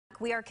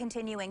We are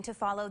continuing to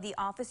follow the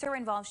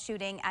officer-involved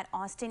shooting at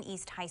Austin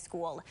East High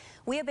School.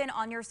 We have been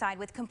on your side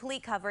with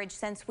complete coverage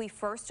since we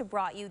first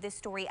brought you this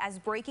story as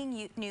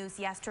breaking news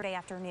yesterday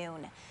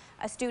afternoon.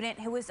 A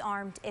student who was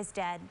armed is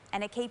dead,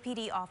 and a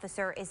KPD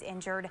officer is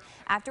injured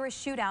after a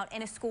shootout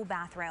in a school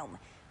bathroom.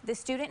 The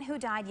student who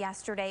died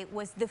yesterday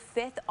was the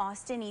 5th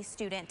Austin East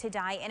student to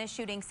die in a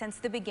shooting since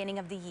the beginning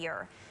of the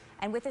year.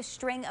 And with a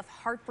string of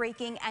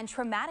heartbreaking and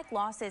traumatic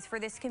losses for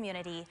this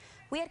community,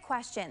 we had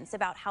questions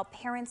about how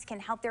parents can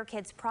help their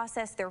kids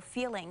process their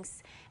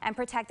feelings and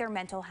protect their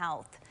mental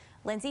health.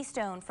 Lindsay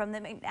Stone from the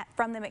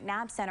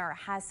McNabb Center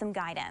has some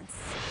guidance.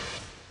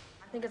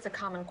 I think it's a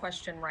common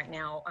question right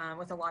now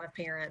with a lot of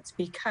parents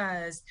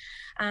because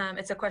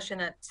it's a question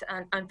that's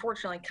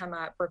unfortunately come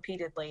up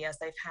repeatedly as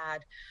they've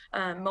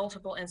had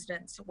multiple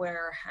incidents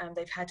where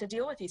they've had to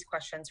deal with these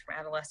questions from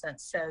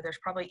adolescents. So there's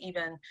probably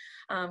even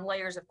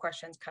layers of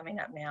questions coming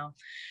up now.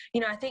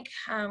 You know, I think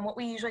what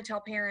we usually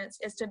tell parents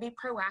is to be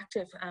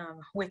proactive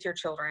with your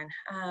children.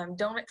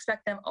 Don't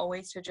expect them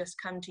always to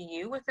just come to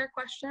you with their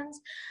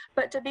questions,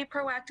 but to be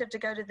proactive, to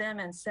go to them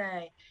and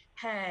say,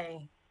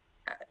 hey,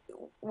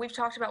 we've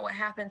talked about what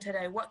happened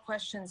today. What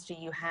questions do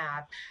you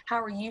have?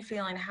 How are you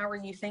feeling? How are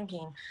you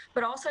thinking?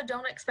 But also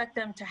don't expect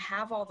them to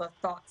have all the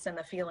thoughts and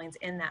the feelings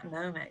in that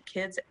moment.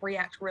 Kids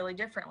react really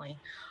differently.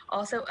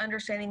 Also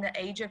understanding the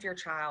age of your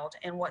child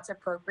and what's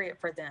appropriate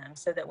for them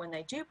so that when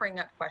they do bring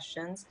up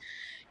questions,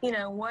 you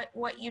know,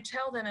 what you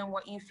tell them and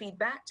what you feed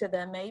back to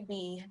them may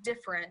be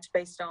different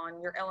based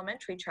on your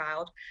elementary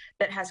child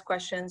that has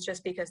questions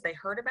just because they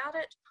heard about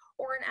it,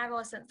 or an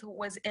adolescent who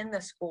was in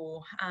the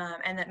school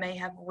and that may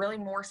have really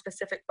more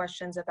specific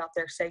questions about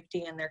their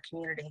safety and their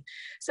community.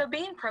 So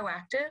being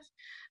proactive,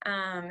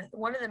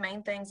 one of the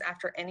main things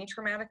after any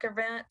traumatic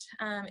event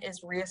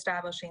is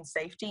reestablishing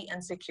safety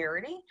and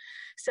security.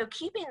 So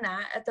keeping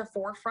that at the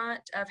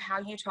forefront of how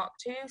you talk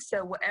to,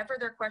 so whatever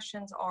their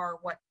questions are,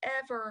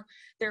 whatever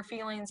their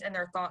feelings and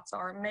their thoughts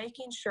are,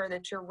 making sure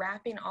that you're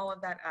wrapping all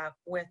of that up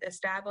with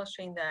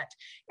establishing that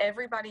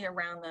everybody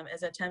around them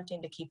is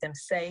attempting to keep them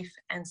safe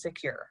and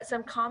secure.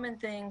 Some common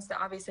things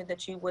that obviously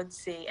that you would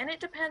see, and it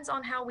depends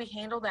on how we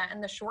handle that in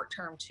the short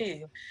term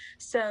too.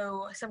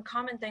 So some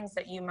common things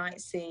that you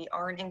might see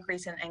are an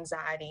increase in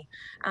anxiety,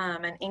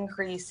 an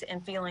increase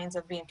in feelings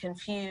of being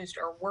confused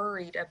or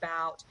worried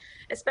about,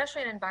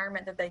 especially an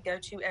environment that they go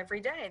to every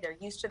day. They're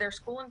used to their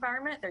school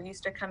environment, they're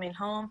used to coming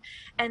home,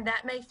 and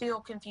that may feel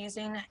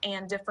confusing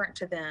and different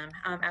to them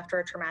after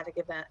a traumatic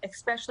event,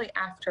 especially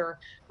after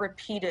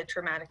repeated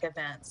traumatic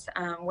events,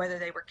 whether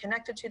they were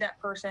connected to that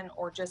person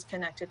or just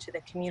connected to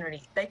the community.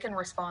 They can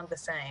respond the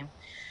same.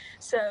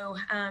 So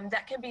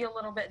that can be a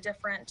little bit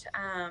different.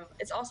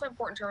 It's also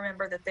important to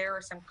remember that there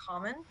are some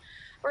common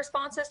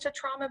responses to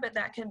trauma, but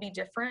that can be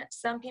different.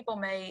 Some people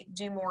may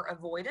do more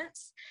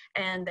avoidance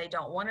and they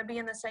don't want to be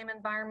in the same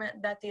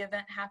environment that the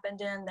event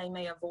happened in. They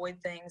may avoid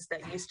things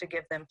that used to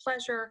give them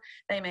pleasure.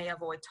 They may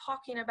avoid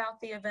talking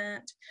about the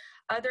event.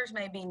 Others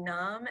may be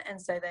numb and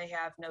say they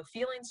have no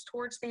feelings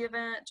towards the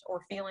event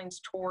or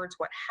feelings towards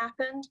what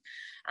happened.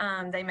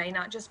 They may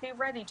not just be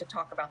ready to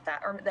talk about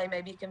that, or they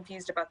may be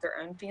confused about their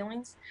own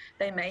feelings.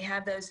 They may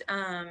have those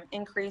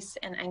increase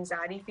in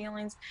anxiety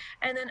feelings.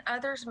 And then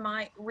others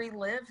might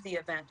relive the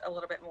event a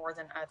little bit more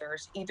than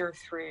others, either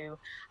through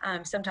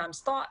sometimes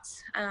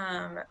thoughts,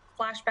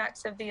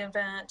 flashbacks of the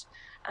event,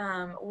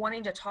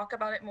 wanting to talk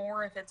about it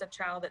more. If it's a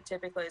child that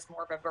typically is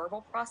more of a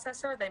verbal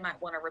processor, they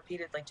might want to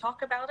repeatedly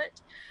talk about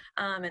it,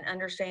 and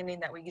understanding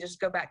that we just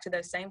go back to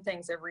those same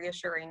things of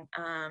reassuring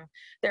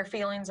their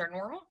feelings are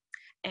normal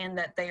and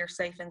that they are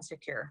safe and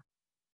secure.